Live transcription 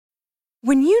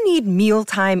When you need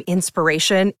mealtime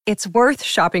inspiration, it's worth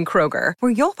shopping Kroger,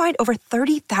 where you'll find over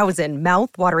 30,000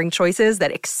 mouth-watering choices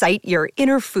that excite your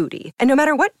inner foodie. And no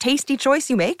matter what tasty choice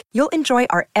you make, you'll enjoy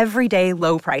our everyday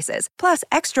low prices, plus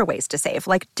extra ways to save,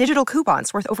 like digital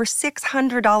coupons worth over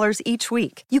 $600 each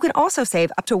week. You can also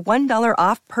save up to $1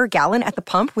 off per gallon at the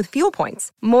pump with fuel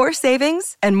points. More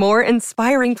savings and more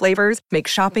inspiring flavors make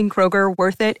shopping Kroger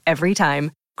worth it every time.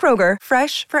 Kroger,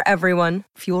 fresh for everyone.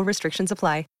 Fuel restrictions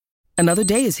apply. Another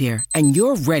day is here, and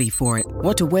you're ready for it.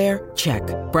 What to wear? Check.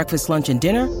 Breakfast, lunch, and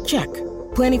dinner? Check.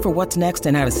 Planning for what's next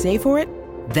and how to save for it?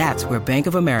 That's where Bank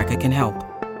of America can help.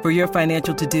 For your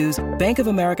financial to-dos, Bank of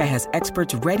America has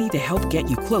experts ready to help get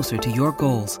you closer to your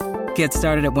goals. Get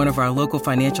started at one of our local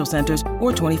financial centers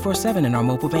or 24/7 in our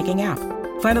mobile banking app.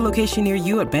 Find a location near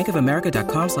you at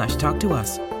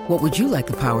bankofamerica.com/talktous. What would you like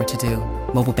the power to do?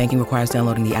 Mobile banking requires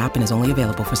downloading the app and is only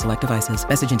available for select devices.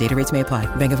 Message and data rates may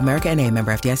apply. Bank of America N.A.,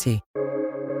 member FDIC.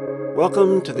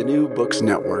 Welcome to the New Books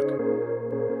Network.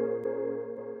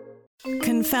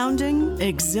 Confounding,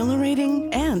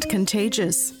 exhilarating, and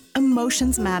contagious.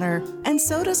 Emotions matter, and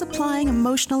so does applying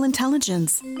emotional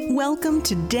intelligence. Welcome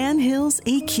to Dan Hill's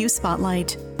EQ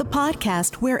Spotlight, the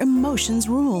podcast where emotions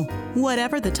rule.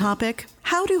 Whatever the topic,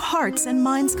 how do hearts and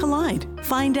minds collide?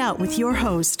 Find out with your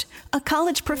host, a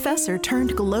college professor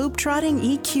turned globe-trotting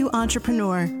EQ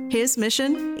entrepreneur. His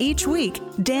mission? Each week,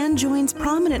 Dan joins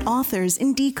prominent authors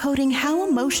in decoding how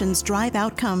emotions drive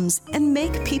outcomes and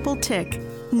make people tick.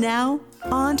 Now,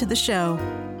 on to the show.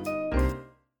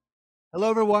 Hello,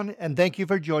 everyone, and thank you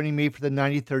for joining me for the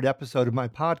 93rd episode of my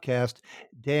podcast,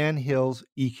 Dan Hill's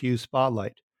EQ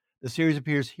Spotlight. The series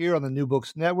appears here on the New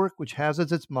Books Network, which has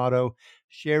as its motto,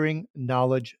 sharing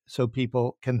knowledge so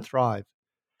people can thrive.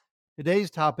 Today's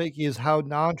topic is how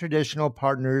non-traditional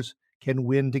partners can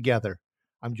win together.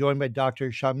 I'm joined by Dr.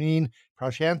 Shameen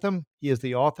Prashantham. He is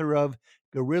the author of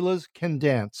Gorillas Can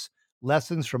Dance,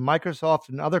 Lessons from Microsoft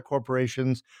and Other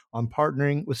Corporations on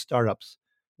Partnering with Startups.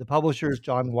 The publisher is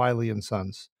John Wiley &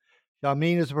 Sons.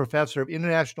 Shameen is a professor of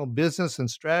international business and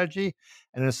strategy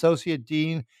and an associate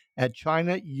dean at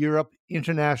China Europe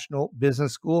International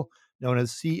Business School, known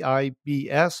as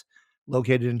CIBS,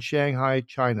 located in Shanghai,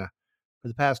 China. For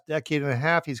the past decade and a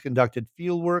half, he's conducted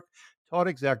fieldwork, taught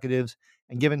executives,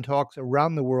 and given talks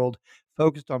around the world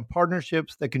focused on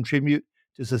partnerships that contribute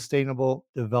to sustainable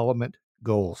development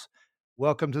goals.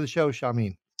 Welcome to the show,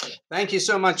 Shameen. Thank you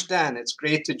so much, Dan. It's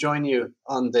great to join you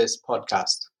on this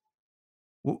podcast.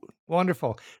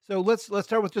 Wonderful. So let's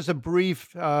start with just a brief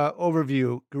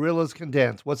overview. Gorillas Can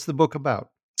Dance. What's the book about?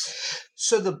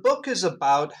 So the book is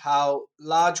about how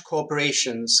large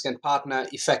corporations can partner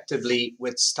effectively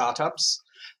with startups.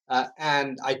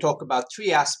 And I talk about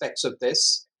three aspects of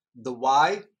this: the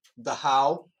why, the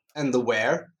how, and the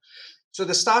where. So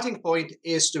the starting point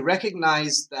is to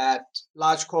recognize that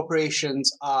large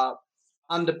corporations are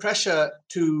under pressure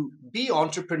to be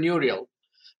entrepreneurial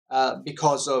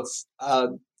because of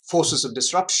forces of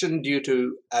disruption due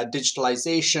to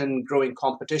digitalization, growing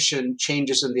competition,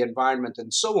 changes in the environment,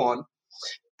 and so on.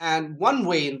 And one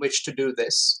way in which to do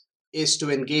this is to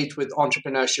engage with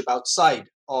entrepreneurship outside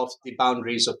of the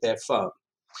boundaries of their firm.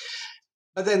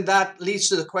 But then that leads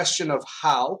to the question of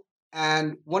how.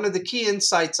 And one of the key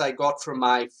insights I got from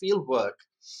my fieldwork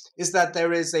is that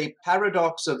there is a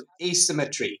paradox of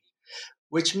asymmetry,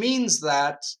 which means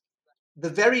that the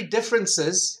very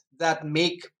differences that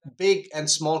make big and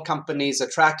small companies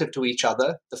attractive to each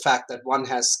other, the fact that one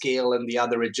has scale and the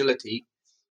other agility,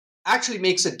 actually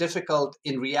makes it difficult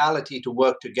in reality to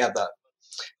work together.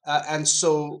 And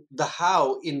so the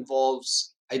how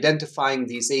involves identifying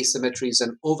these asymmetries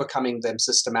and overcoming them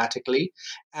systematically.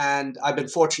 And I've been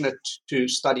fortunate to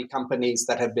study companies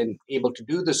that have been able to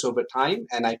do this over time,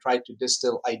 and I try to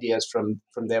distill ideas from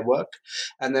their work.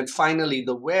 And then finally,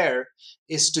 the where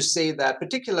is to say that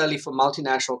particularly for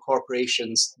multinational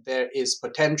corporations, there is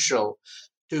potential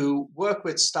to work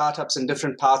with startups in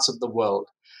different parts of the world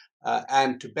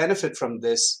and to benefit from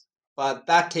this. But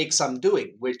that takes some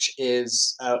doing, which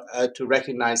is to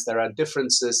recognize there are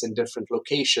differences in different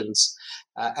locations,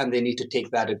 and they need to take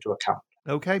that into account.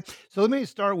 Okay, so let me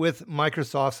start with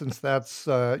Microsoft, since that's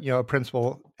a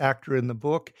principal actor in the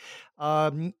book.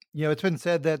 It's been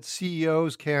said that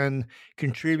CEOs can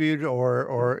contribute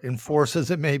or enforce, as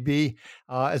it may be,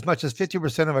 as much as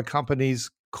 50% of a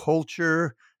company's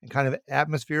culture and kind of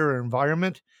atmosphere or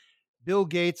environment. Bill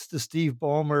Gates to Steve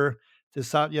Ballmer to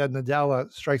Satya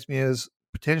Nadella strikes me as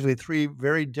potentially three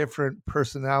very different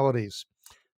personalities.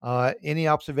 Any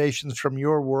observations from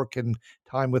your work and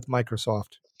time with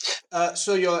Microsoft?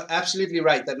 So you're absolutely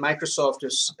right that Microsoft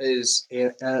is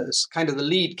kind of the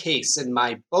lead case in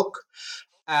my book.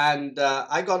 And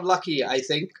I got lucky, I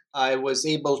think. I was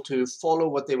able to follow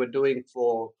what they were doing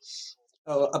for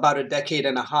about a decade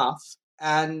and a half.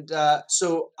 And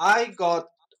so I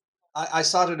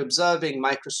started observing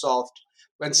Microsoft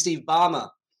when Steve Ballmer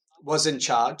was in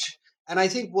charge. And I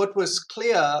think what was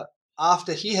clear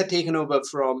after he had taken over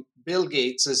from Bill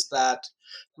Gates is that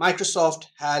Microsoft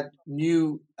had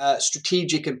new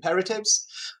strategic imperatives.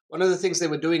 One of the things they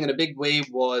were doing in a big way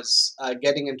was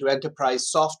getting into enterprise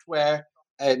software.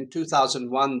 In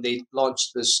 2001, they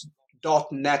launched this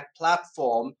 .NET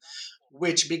platform,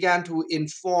 which began to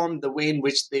inform the way in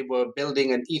which they were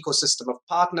building an ecosystem of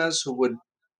partners who would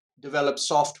develop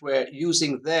software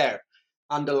using their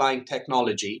underlying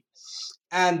technology.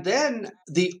 And then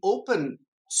the open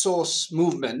source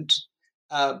movement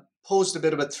posed a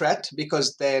bit of a threat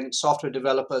because then software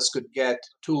developers could get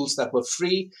tools that were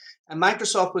free. And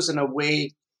Microsoft was, in a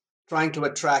way, trying to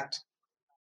attract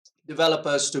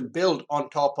developers to build on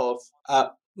top of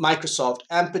Microsoft.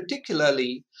 And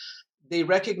particularly, they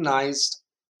recognized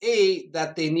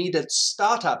that they needed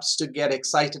startups to get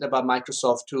excited about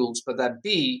Microsoft tools, but that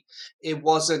B, it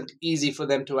wasn't easy for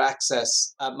them to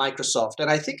access Microsoft. And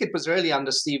I think it was really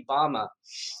under Steve Ballmer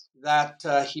that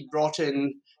he brought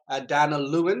in Daniel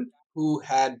Lewin, who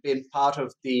had been part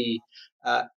of the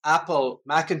Apple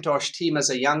Macintosh team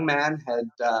as a young man,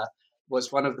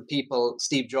 was one of the people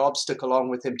Steve Jobs took along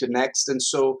with him to Next. And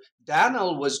so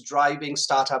Daniel was driving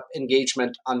startup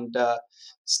engagement under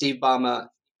Steve Ballmer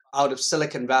out of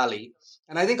Silicon Valley.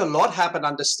 And I think a lot happened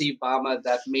under Steve Ballmer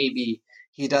that maybe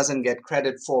he doesn't get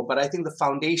credit for, but I think the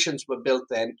foundations were built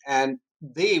then. And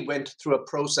they went through a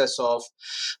process of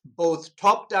both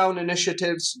top-down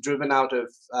initiatives driven out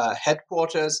of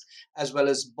headquarters, as well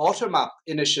as bottom-up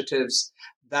initiatives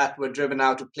that were driven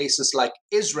out of places like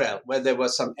Israel, where there were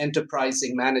some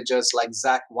enterprising managers like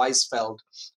Zach Weisfeld,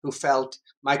 who felt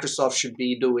Microsoft should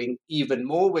be doing even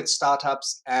more with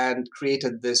startups and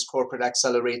created this corporate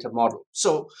accelerator model.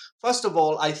 So, first of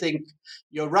all, I think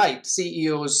you're right.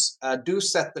 CEOs do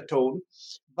set the tone.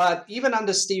 But even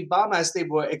under Steve Ballmer, as they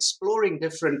were exploring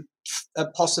different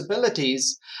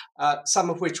possibilities, some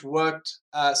of which worked,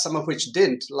 some of which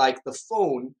didn't, like the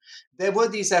phone, there were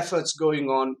these efforts going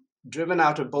on driven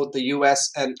out of both the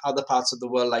US and other parts of the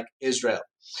world like Israel.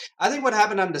 I think what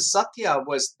happened under Satya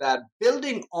was that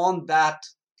building on that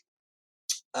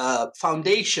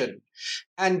foundation,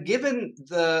 and given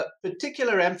the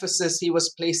particular emphasis he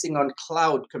was placing on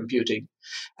cloud computing,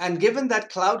 and given that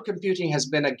cloud computing has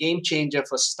been a game changer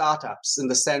for startups in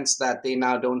the sense that they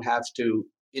now don't have to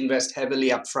invest heavily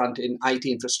upfront in IT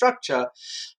infrastructure,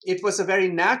 it was a very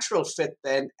natural fit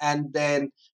then. And then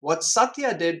what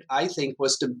Satya did, I think,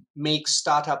 was to make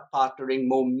startup partnering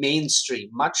more mainstream,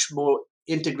 much more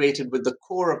integrated with the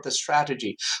core of the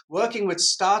strategy. Working with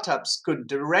startups could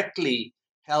directly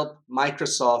help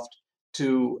Microsoft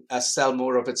to sell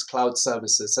more of its cloud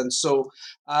services. And so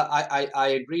I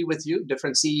agree with you.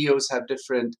 Different CEOs have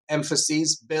different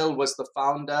emphases. Bill was the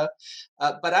founder.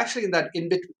 But actually, in that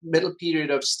middle period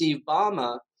of Steve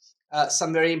Ballmer,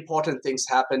 some very important things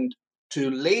happened to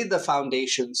lay the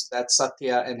foundations that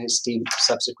Satya and his team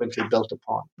subsequently built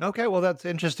upon. Okay, well, that's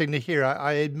interesting to hear.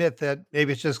 I admit that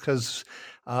maybe it's just because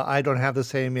I don't have the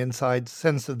same inside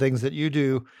sense of things that you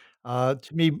do. To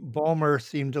me, Ballmer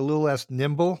seemed a little less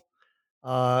nimble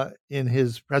in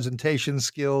his presentation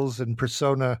skills and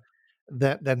persona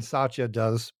than Satya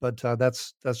does, but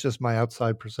that's just my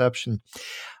outside perception.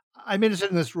 I'm interested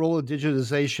in this role of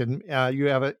digitization.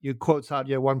 You quote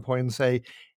Satya at one point and say,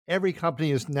 every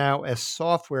company is now a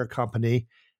software company.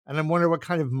 And I'm wondering what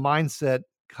kind of mindset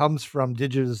comes from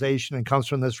digitization and comes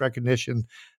from this recognition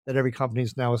that every company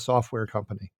is now a software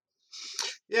company.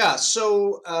 Yeah,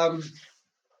 so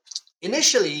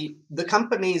initially, the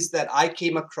companies that I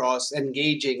came across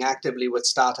engaging actively with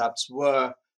startups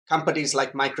were companies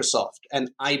like Microsoft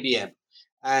and IBM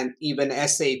and even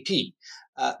SAP.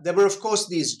 There were, of course,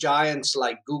 these giants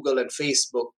like Google and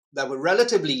Facebook that were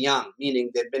relatively young,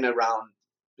 meaning they'd been around.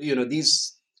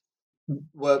 These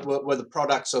were the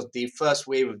products of the first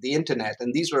wave of the internet,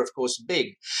 and these were, of course,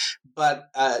 big. But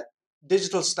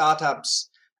digital startups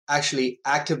actually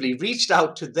actively reached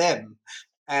out to them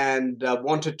and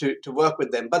wanted to work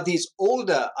with them. But these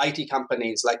older IT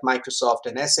companies like Microsoft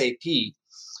and SAP,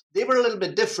 they were a little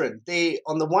bit different. They,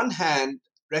 on the one hand,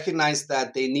 recognized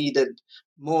that they needed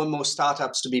more and more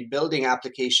startups to be building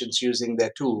applications using their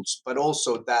tools, but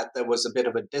also that there was a bit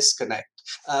of a disconnect.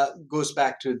 Goes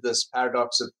back to this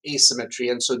paradox of asymmetry.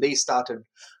 And so they started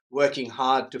working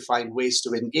hard to find ways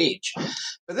to engage.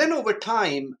 But then over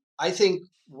time, I think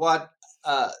what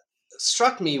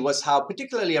struck me was how,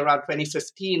 particularly around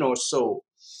 2015 or so,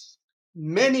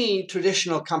 many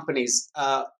traditional companies,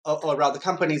 or rather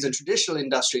companies in traditional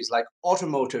industries like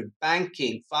automotive,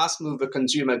 banking, fast mover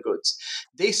consumer goods,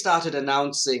 they started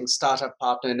announcing startup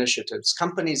partner initiatives.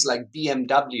 Companies like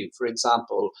BMW, for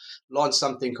example, launched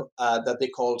something that they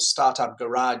call Startup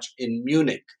Garage in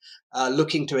Munich,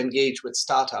 looking to engage with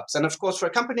startups. And of course, for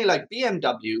a company like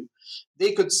BMW,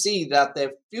 they could see that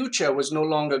their future was no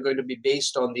longer going to be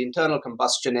based on the internal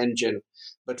combustion engine,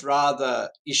 but rather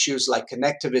issues like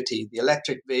connectivity, the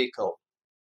electric vehicle,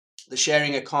 the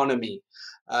sharing economy,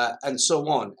 and so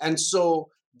on. And so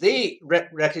they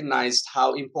recognized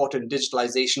how important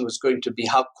digitalization was going to be,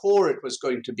 how core it was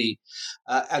going to be,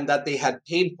 and that they had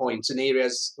pain points in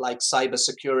areas like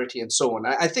cybersecurity and so on.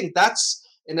 I think that's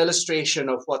an illustration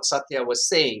of what Satya was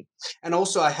saying. And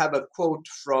also, I have a quote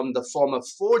from the former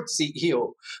Ford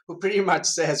CEO who pretty much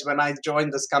says, when I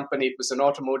joined this company, it was an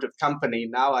automotive company.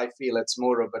 Now I feel it's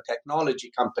more of a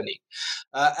technology company.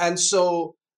 And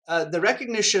so the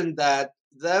recognition that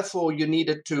therefore you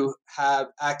needed to have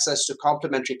access to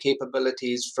complementary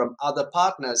capabilities from other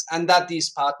partners, and that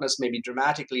these partners may be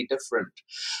dramatically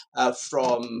different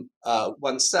from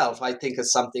oneself, I think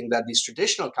is something that these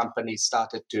traditional companies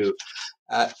started to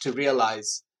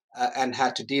realize and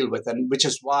had to deal with, and which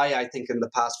is why I think in the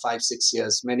past 5-6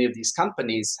 years, many of these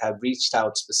companies have reached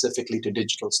out specifically to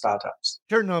digital startups.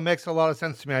 Sure, no, it makes a lot of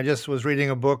sense to me. I just was reading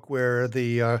a book where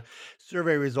the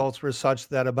survey results were such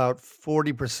that about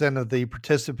 40% of the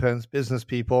participants, business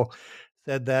people,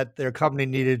 said that their company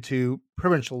needed to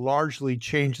pretty much largely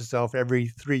change itself every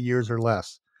 3 years or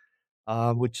less,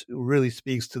 which really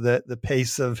speaks to the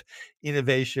pace of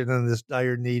innovation and this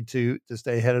dire need to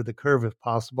stay ahead of the curve if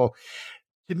possible.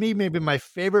 To me, maybe my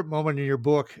favorite moment in your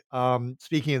book,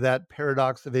 speaking of that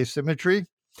paradox of asymmetry,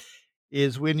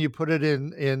 is when you put it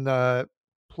in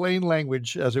plain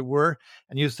language, as it were,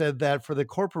 and you said that for the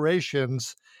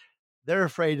corporations, they're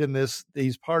afraid in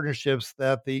these partnerships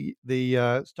that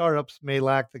the startups may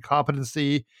lack the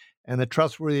competency and the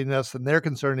trustworthiness, and their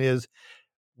concern is,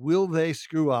 will they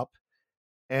screw up?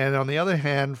 And on the other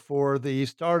hand, for the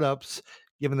startups,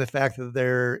 given the fact that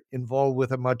they're involved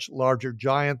with a much larger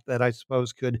giant that I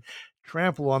suppose could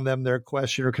trample on them, their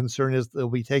question or concern is they'll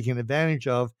be taken advantage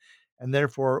of, and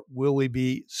therefore, will we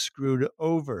be screwed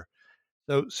over?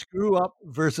 So screw up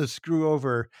versus screw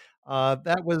over.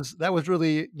 That was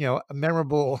really, a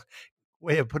memorable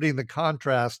way of putting the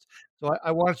contrast. So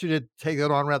I want you to take that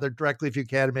on rather directly if you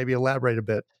can, and maybe elaborate a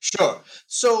bit. Sure.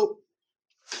 So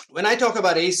when I talk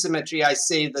about asymmetry, I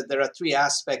say that there are three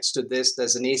aspects to this.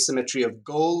 There's an asymmetry of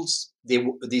goals.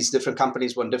 These different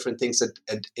companies want different things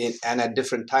at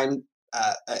different time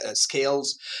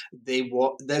scales.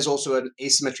 There's also an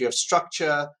asymmetry of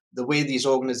structure. The way these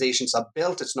organizations are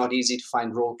built, it's not easy to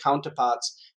find role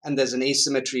counterparts. And there's an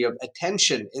asymmetry of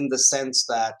attention in the sense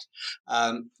that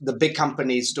the big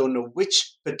companies don't know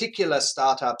which particular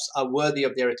startups are worthy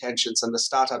of their attentions, and the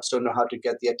startups don't know how to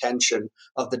get the attention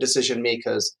of the decision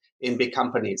makers in big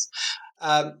companies.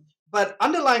 But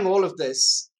underlying all of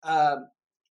this,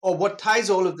 or what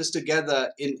ties all of this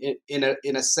together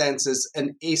in a sense, is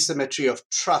an asymmetry of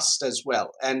trust as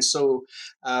well. And so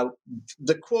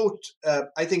the quote,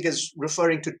 I think, is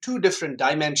referring to two different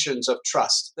dimensions of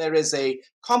trust. There is a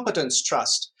competence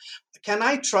trust. Can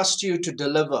I trust you to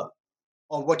deliver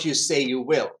on what you say you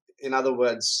will? In other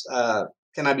words,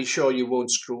 can I be sure you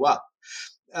won't screw up?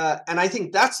 And I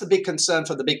think that's the big concern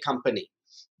for the big company,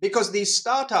 because these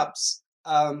startups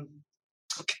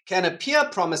can appear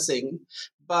promising,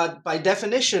 but by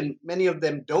definition, many of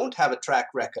them don't have a track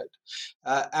record.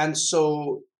 And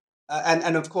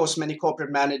of course, many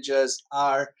corporate managers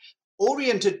are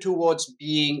oriented towards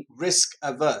being risk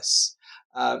averse.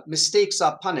 Mistakes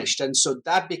are punished. And so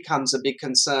that becomes a big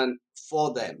concern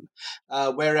for them.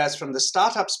 Whereas from the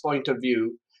startup's point of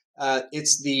view,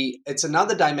 it's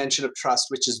another dimension of trust,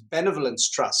 which is benevolence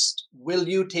trust. Will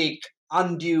you take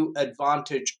undue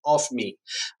advantage of me?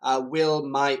 Will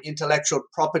my intellectual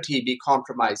property be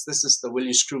compromised? This is the will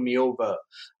you screw me over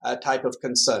type of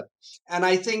concern. And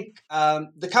I think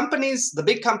the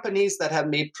big companies that have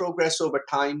made progress over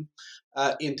time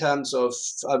in terms of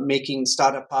making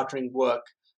startup partnering work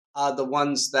are the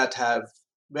ones that have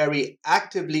very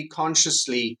actively,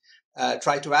 consciously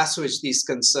try to assuage these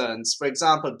concerns. For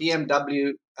example,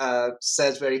 BMW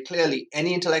says very clearly,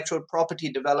 any intellectual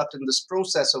property developed in this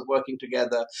process of working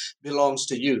together belongs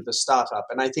to you, the startup.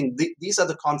 And I think these are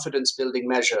the confidence building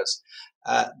measures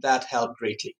that help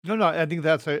greatly. No, I think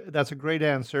that's a great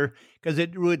answer, because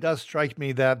it really does strike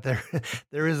me that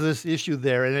there is this issue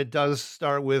there, and it does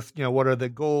start with, what are the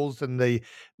goals and the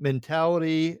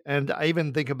mentality. And I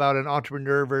even think about an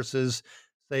entrepreneur versus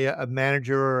say, a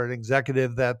manager or an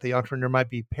executive that the entrepreneur might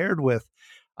be paired with,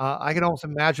 I can almost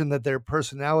imagine that their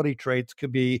personality traits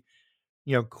could be,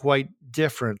 quite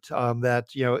different. That,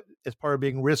 as part of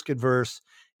being risk adverse,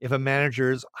 if a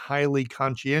manager is highly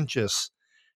conscientious,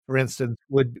 for instance,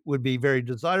 would be very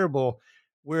desirable.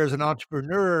 Whereas an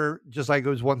entrepreneur, just like it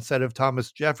was once said of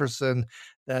Thomas Jefferson,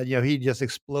 that he just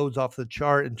explodes off the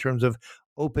chart in terms of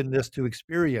openness to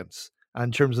experience,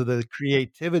 in terms of the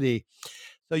creativity.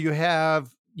 So you have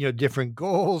different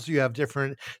goals, you have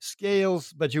different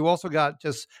scales, but you also got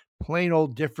just plain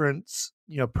old different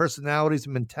personalities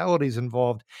and mentalities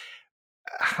involved.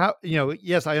 How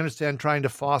yes, I understand trying to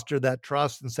foster that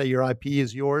trust and say your IP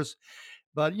is yours,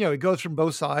 but it goes from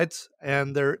both sides,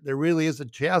 and there really is a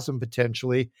chasm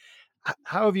potentially.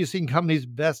 How have you seen companies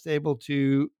best able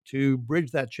to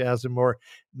bridge that chasm or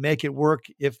make it work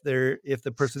if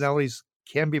the personalities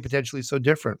can be potentially so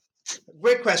different?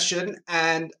 Great question.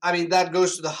 And I mean, that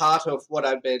goes to the heart of what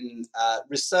I've been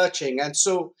researching. And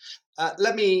so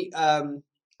let me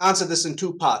answer this in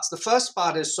two parts. The first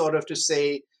part is sort of to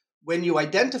say, when you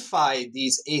identify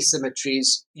these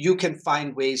asymmetries, you can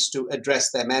find ways to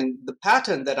address them. And the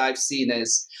pattern that I've seen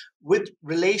is with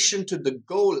relation to the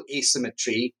goal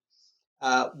asymmetry,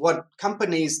 what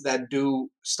companies that do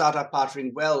startup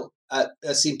partnering well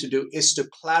seem to do is to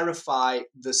clarify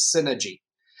the synergy.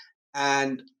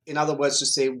 And in other words, to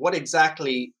say what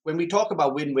exactly, when we talk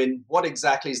about win-win, what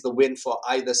exactly is the win for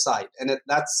either side? And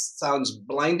that sounds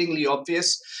blindingly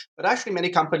obvious, but actually many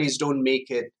companies don't make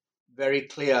it very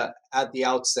clear at the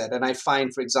outset. And I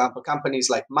find, for example, companies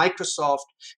like Microsoft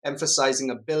emphasizing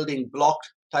a building block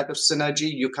type of synergy.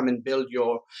 You come and build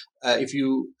if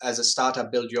you as a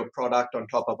startup build your product on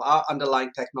top of our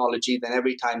underlying technology, then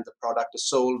every time the product is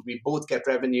sold, we both get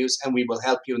revenues and we will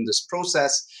help you in this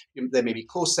process. There may be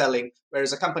co-selling,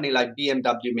 whereas a company like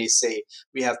BMW may say,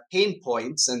 we have pain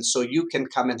points, and so you can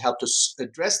come and help to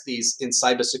address these in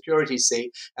cybersecurity,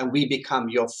 say, and we become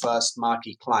your first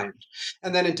marquee client.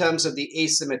 And then in terms of the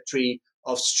asymmetry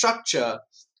of structure,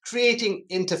 creating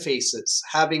interfaces,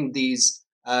 having these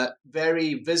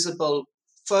very visible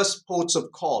first ports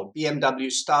of call, BMW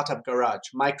Startup Garage,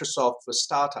 Microsoft for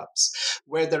startups,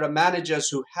 where there are managers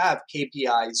who have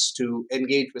KPIs to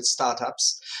engage with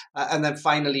startups. And then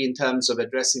finally, in terms of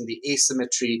addressing the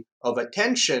asymmetry of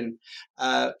attention,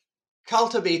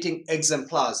 cultivating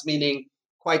exemplars, meaning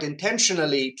quite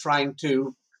intentionally trying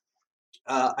to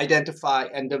identify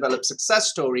and develop success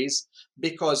stories,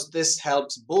 because this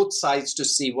helps both sides to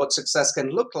see what success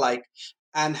can look like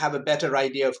and have a better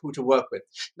idea of who to work with.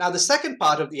 Now, the second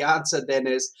part of the answer then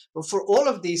is, for all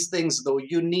of these things, though,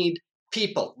 you need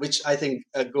people, which I think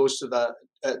goes to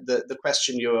the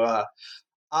question you're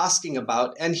asking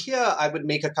about. And here I would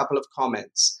make a couple of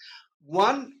comments.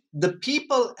 One, the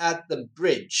people at the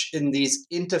bridge in these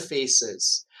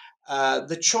interfaces,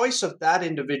 the choice of that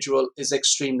individual is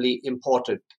extremely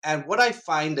important. And what I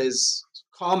find is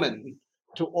common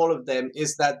to all of them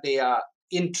is that they are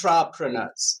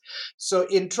intrapreneurs. So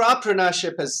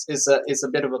intrapreneurship is a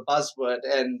bit of a buzzword,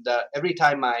 and every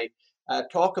time I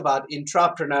talk about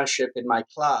intrapreneurship in my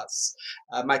class,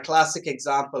 my classic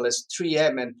example is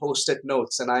 3M and Post-it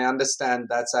notes, and I understand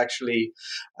that's actually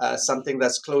something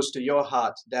that's close to your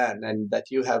heart, Dan, and that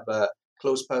you have a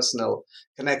close personal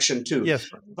connection to. Yes,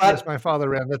 yes, my father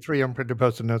ran the 3M printed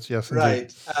Post-it notes. Yes, indeed.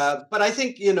 Right. But I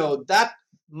think that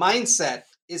mindset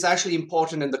is actually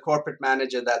important in the corporate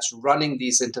manager that's running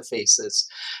these interfaces.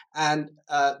 And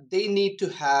they need to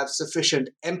have sufficient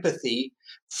empathy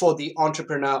for the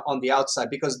entrepreneur on the outside,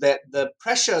 because the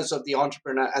pressures of the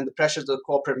entrepreneur and the pressures of the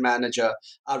corporate manager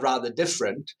are rather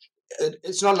different.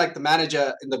 It's not like the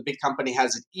manager in the big company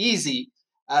has it easy,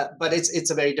 but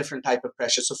it's a very different type of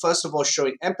pressure. So first of all,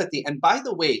 showing empathy. And by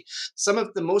the way, some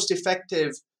of the most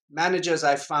effective managers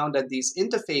I found at these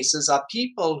interfaces are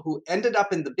people who ended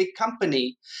up in the big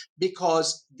company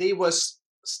because they were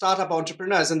startup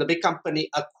entrepreneurs and the big company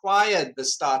acquired the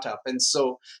startup. And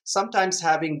so sometimes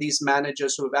having these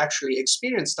managers who have actually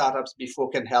experienced startups before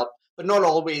can help, but not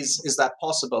always is that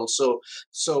possible.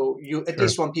 So you at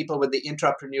least want people with the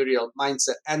intrapreneurial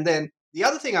mindset. And then the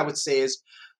other thing I would say is,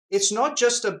 it's not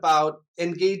just about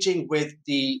engaging with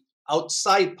the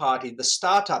outside party, the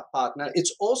startup partner.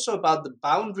 It's also about the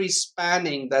boundary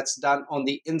spanning that's done on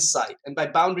the inside. And by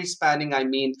boundary spanning, I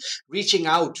mean reaching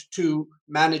out to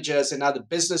managers in other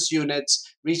business units,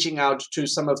 reaching out to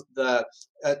some of the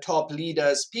top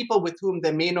leaders, people with whom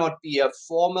there may not be a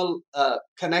formal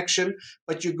connection,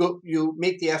 but you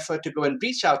make the effort to go and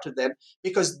reach out to them,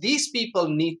 because these people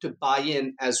need to buy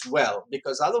in as well,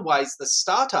 because otherwise the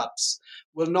startups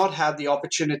will not have the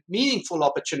meaningful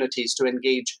opportunities to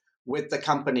engage with the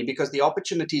company because the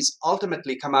opportunities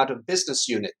ultimately come out of business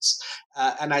units.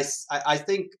 And I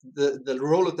think the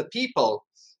role of the people,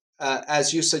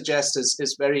 as you suggest,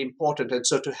 is very important. And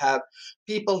so to have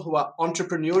people who are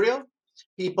entrepreneurial,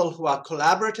 people who are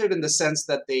collaborative in the sense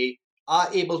that they are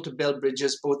able to build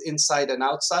bridges both inside and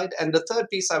outside. And the third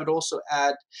piece I would also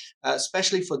add,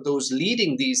 especially for those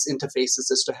leading these interfaces,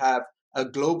 is to have a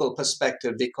global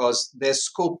perspective because there's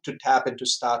scope to tap into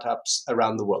startups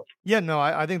around the world. Yeah, no,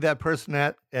 I think that person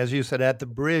as you said, at the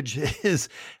bridge is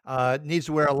needs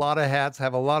to wear a lot of hats,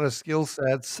 have a lot of skill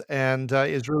sets, and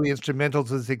is really instrumental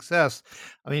to the success.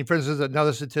 I mean, for instance,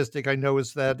 another statistic I know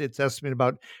is that it's estimated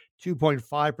about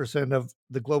 2.5% of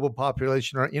the global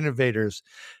population are innovators.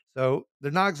 So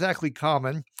they're not exactly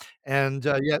common. And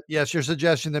yes, your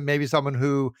suggestion that maybe someone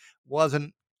who was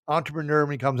an entrepreneur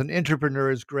becomes an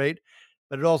entrepreneur is great.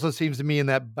 But it also seems to me in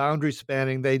that boundary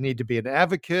spanning, they need to be an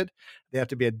advocate. They have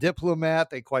to be a diplomat.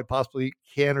 They quite possibly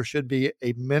can or should be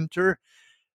a mentor.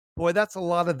 Boy, that's a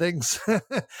lot of things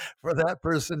for that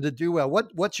person to do well.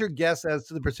 What's your guess as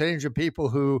to the percentage of people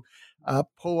who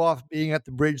pull off being at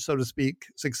the bridge, so to speak,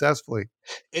 successfully?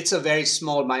 It's a very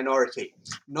small minority.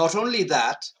 Not only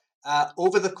that,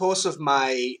 over the course of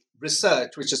my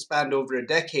research, which has spanned over a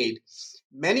decade,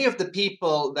 many of the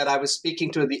people that I was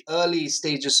speaking to in the early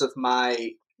stages of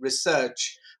my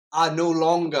research are no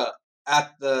longer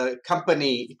at the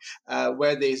company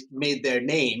where they made their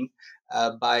name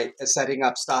by setting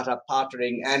up startup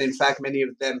partnering. And in fact, many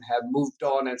of them have moved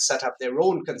on and set up their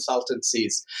own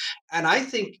consultancies. And I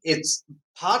think it's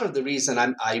part of the reason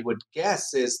I would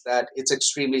guess is that it's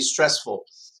extremely stressful.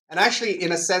 And actually,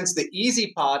 in a sense, the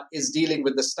easy part is dealing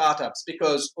with the startups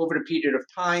because over a period of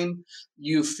time,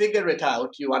 you figure it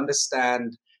out, you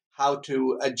understand how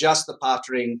to adjust the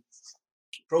partnering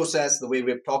process, the way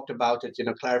we've talked about it,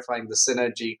 clarifying the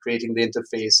synergy, creating the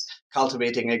interface,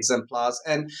 cultivating exemplars.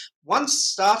 And once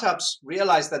startups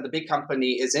realize that the big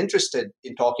company is interested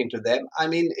in talking to them, I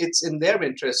mean, it's in their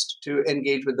interest to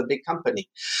engage with the big company.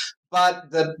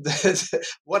 But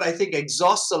what I think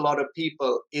exhausts a lot of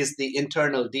people is the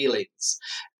internal dealings.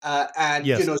 And,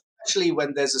 Yes. Especially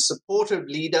when there's a supportive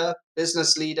leader,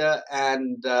 business leader,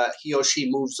 and he or she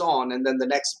moves on, and then the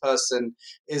next person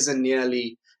isn't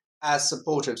nearly as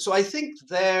supportive. So I think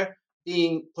they're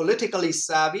being politically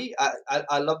savvy.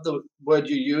 I love the word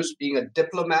you use, being a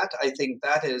diplomat. I think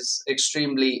that is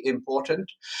extremely important.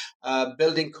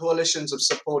 Building coalitions of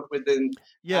support within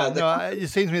It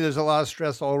seems to me there's a lot of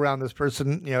stress all around. This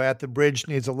person, at the bridge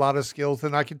needs a lot of skills.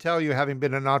 And I can tell you, having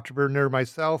been an entrepreneur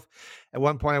myself, at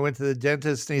one point I went to the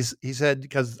dentist and he said,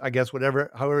 because I guess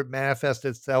however it manifests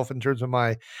itself in terms of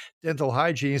my dental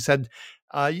hygiene, he said,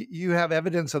 you have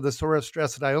evidence of the sort of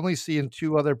stress that I only see in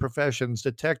two other professions,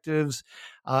 detectives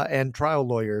and trial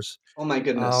lawyers. Oh my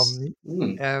goodness.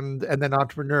 And then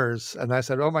entrepreneurs. And I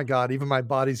said, oh my God, even my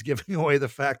body's giving away the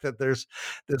fact that there's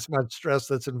this much stress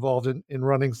that's involved in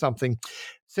running something.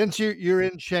 Since you're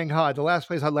in Shanghai, the last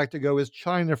place I'd like to go is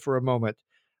China for a moment.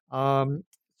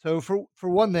 So for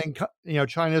one thing,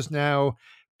 China's now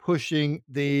pushing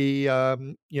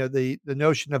the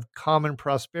notion of common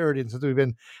prosperity. And since we've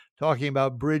been talking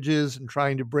about bridges and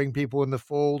trying to bring people in the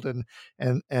fold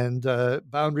and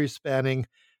boundary spanning,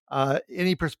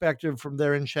 any perspective from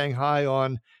there in Shanghai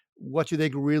on what you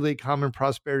think really common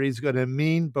prosperity is going to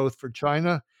mean, both for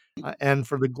China and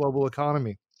for the global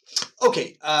economy?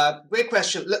 Okay, great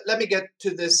question. Let me get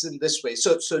to this in this way.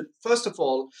 So first of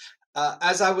all,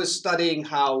 as I was studying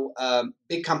how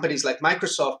big companies like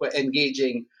Microsoft were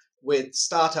engaging with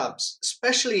startups,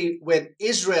 especially when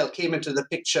Israel came into the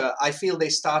picture, I feel they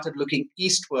started looking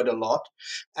eastward a lot.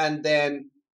 And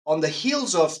then on the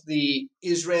heels of the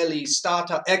Israeli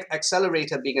startup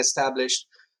accelerator being established,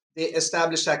 they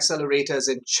established accelerators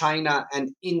in China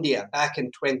and India back in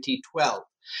 2012,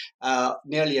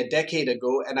 nearly a decade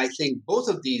ago. And I think both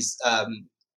of these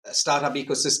startup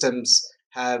ecosystems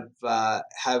have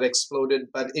exploded.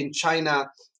 But in China,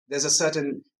 there's a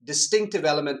certain distinctive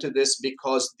element to this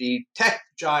because the tech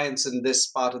giants in this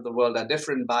part of the world are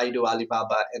different, Baidu,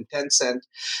 Alibaba, and Tencent.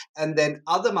 And then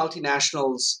other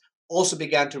multinationals also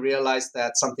began to realize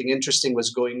that something interesting was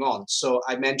going on. So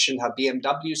I mentioned how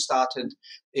BMW started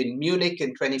in Munich in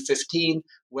 2015.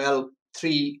 Well,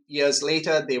 3 years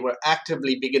later, they were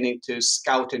actively beginning to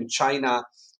scout in China,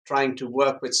 trying to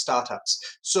work with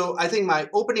startups. So I think my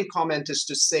opening comment is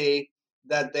to say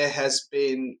that there has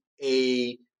been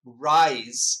a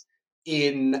rise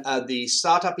in the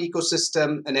startup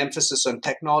ecosystem, an emphasis on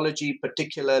technology,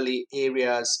 particularly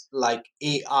areas like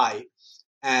AI.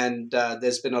 And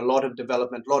there's been a lot of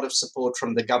development, a lot of support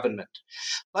from the government.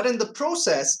 But in the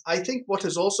process, I think what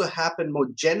has also happened more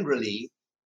generally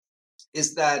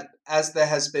is that as there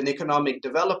has been economic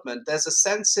development, there's a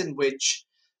sense in which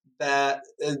that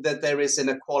there is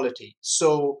inequality.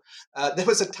 So there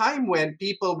was a time when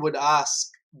people would ask,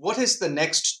 what is the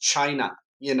next China?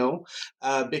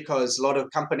 Because a lot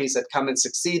of companies had come and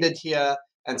succeeded here.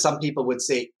 And some people would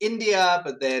say India,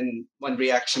 but then one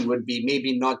reaction would be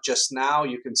maybe not just now.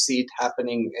 You can see it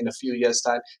happening in a few years'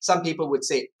 time. Some people would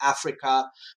say Africa.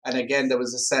 And again, there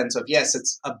was a sense of, yes,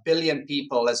 it's 1 billion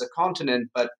people as a continent,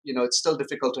 but it's still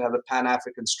difficult to have a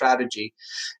Pan-African strategy.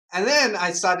 And then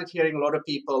I started hearing a lot of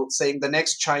people saying the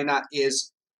next China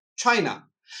is China.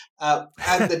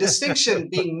 And the distinction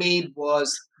being made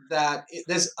was that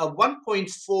there's a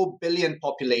 1.4 billion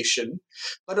population,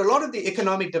 but a lot of the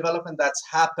economic development that's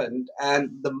happened and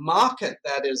the market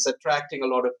that is attracting a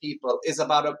lot of people is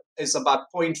about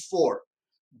 0.4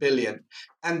 billion.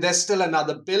 And there's still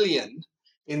another billion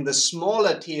in the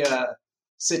smaller tier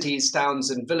cities,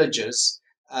 towns, and villages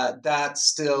that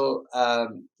still,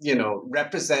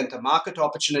 represent a market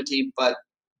opportunity, but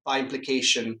by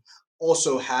implication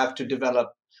also have to develop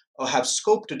or have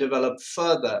scope to develop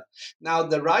further. Now,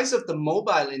 the rise of the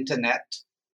mobile internet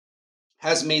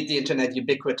has made the internet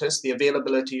ubiquitous. The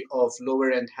availability of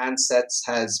lower-end handsets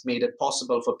has made it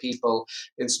possible for people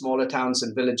in smaller towns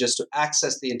and villages to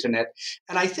access the internet.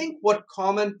 And I think what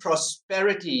common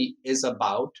prosperity is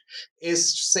about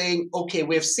is saying, okay,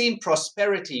 we've seen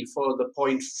prosperity for the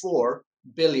 0.4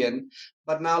 billion,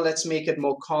 but now let's make it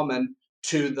more common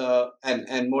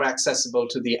and more accessible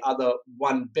to the other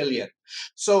 1 billion.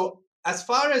 So as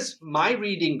far as my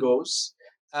reading goes,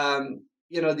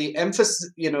 the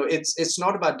emphasis, it's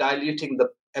not about diluting the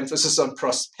emphasis on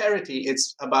prosperity.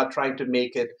 It's about trying to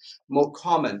make it more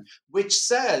common, which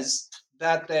says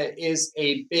that there is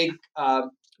a big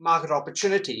market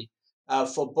opportunity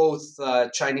for both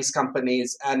Chinese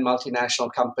companies and multinational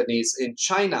companies in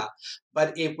China,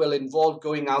 but it will involve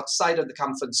going outside of the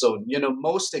comfort zone.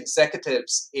 Most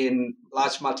executives in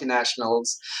large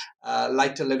multinationals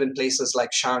like to live in places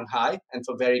like Shanghai, and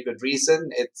for very good reason.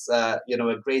 It's a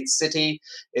great city.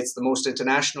 It's the most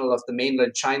international of the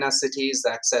mainland China cities,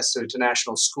 access to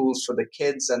international schools for the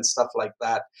kids and stuff like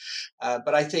that.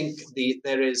 But I think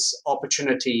there is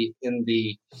opportunity in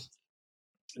the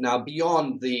now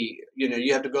beyond the,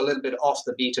 you have to go a little bit off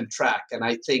the beaten track. And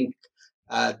I think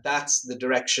that's the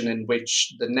direction in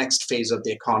which the next phase of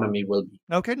the economy will be.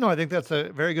 Okay, no, I think that's a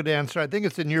very good answer. I think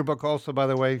it's in your book also, by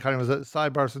the way, kind of as a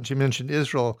sidebar, since you mentioned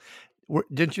Israel.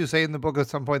 Didn't you say in the book at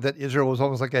some point that Israel was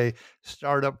almost like a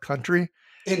startup country?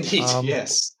 Indeed,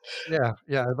 yes. Yeah,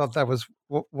 I thought that was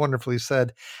wonderfully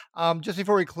said. Just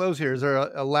before we close here, is there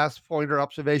a last point or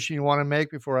observation you want to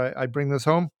make before I bring this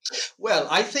home? Well,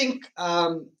 I think,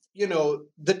 the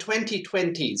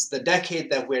 2020s, the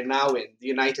decade that we're now in, the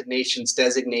United Nations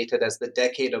designated as the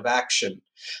decade of action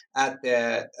at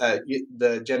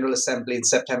the General Assembly in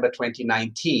September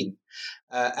 2019,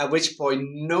 at which point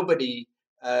nobody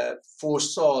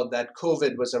foresaw that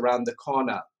COVID was around the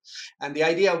corner. And the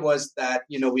idea was that,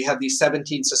 we have these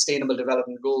 17 Sustainable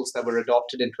Development Goals that were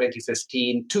adopted in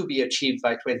 2015 to be achieved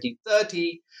by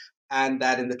 2030, and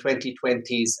that in the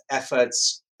 2020s,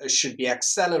 efforts should be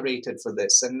accelerated for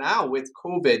this. And now with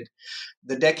COVID,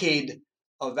 the decade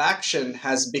of action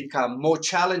has become more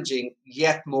challenging,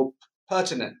 yet more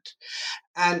pertinent.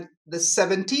 And the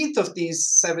 17th of these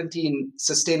 17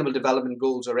 Sustainable Development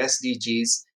Goals, or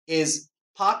SDGs, is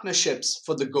partnerships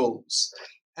for the goals.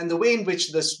 And the way in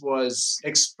which this was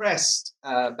expressed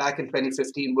back in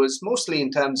 2015 was mostly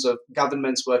in terms of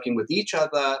governments working with each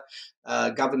other,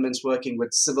 governments working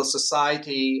with civil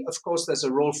society. Of course, there's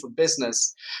a role for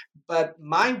business. But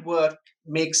my work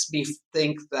makes me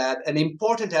think that an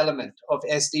important element of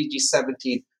SDG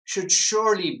 17 should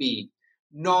surely be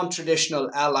non-traditional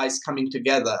allies coming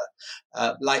together,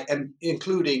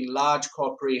 including large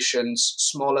corporations,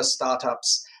 smaller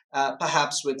startups,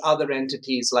 perhaps with other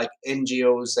entities like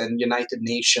NGOs and United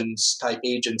Nations type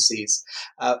agencies.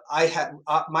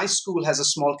 My school has a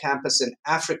small campus in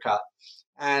Africa,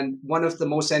 and one of the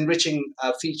most enriching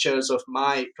features of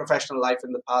my professional life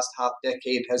in the past half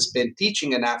decade has been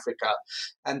teaching in Africa.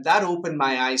 And that opened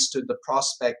my eyes to the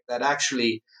prospect that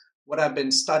actually what I've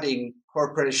been studying,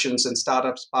 corporations and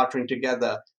startups partnering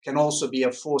together, can also be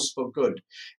a force for good.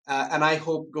 And I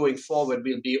hope going forward,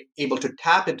 we'll be able to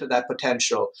tap into that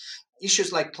potential.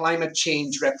 Issues like climate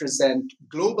change represent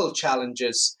global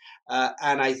challenges.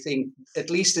 And I think, at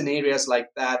least in areas like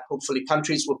that, hopefully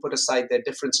countries will put aside their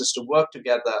differences to work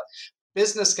together.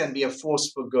 Business can be a force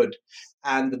for good.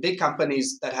 And the big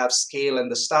companies that have scale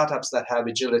and the startups that have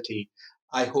agility,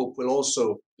 I hope, will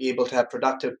also be able to have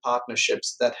productive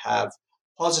partnerships that have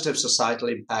positive societal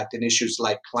impact in issues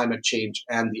like climate change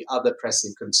and the other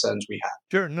pressing concerns we have.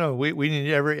 Sure. No, we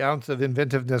need every ounce of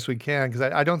inventiveness we can, because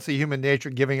I don't see human nature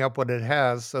giving up what it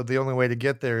has. So the only way to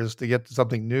get there is to get to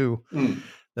something new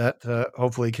that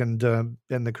hopefully can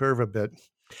bend the curve a bit.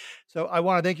 So I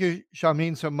want to thank you,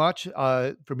 Shameen, so much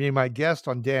for being my guest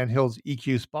on Dan Hill's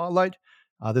EQ Spotlight.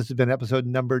 This has been episode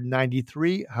number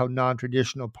 93, How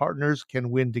Non-Traditional Partners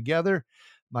Can Win Together.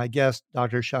 My guest,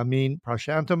 Dr. Shameen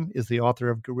Prashantam, is the author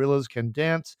of Gorillas Can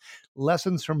Dance,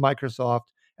 Lessons from Microsoft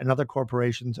and Other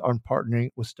Corporations on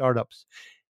Partnering with Startups.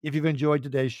 If you've enjoyed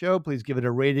today's show, please give it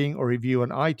a rating or review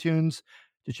on iTunes.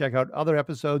 To check out other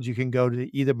episodes, you can go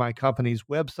to either my company's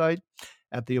website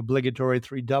at the obligatory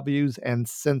 3 Ws and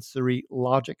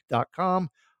sensorylogic.com,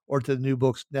 or to the New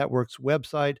Books Network's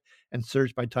website and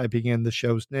search by typing in the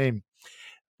show's name.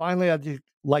 Finally, I'd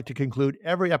like to conclude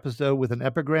every episode with an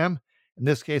epigram. In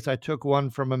this case, I took one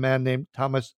from a man named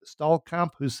Thomas Stahlkamp,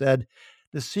 who said,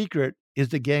 "The secret is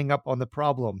to gang up on the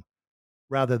problem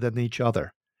rather than each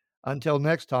other." Until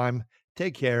next time,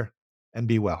 take care and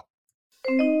be well.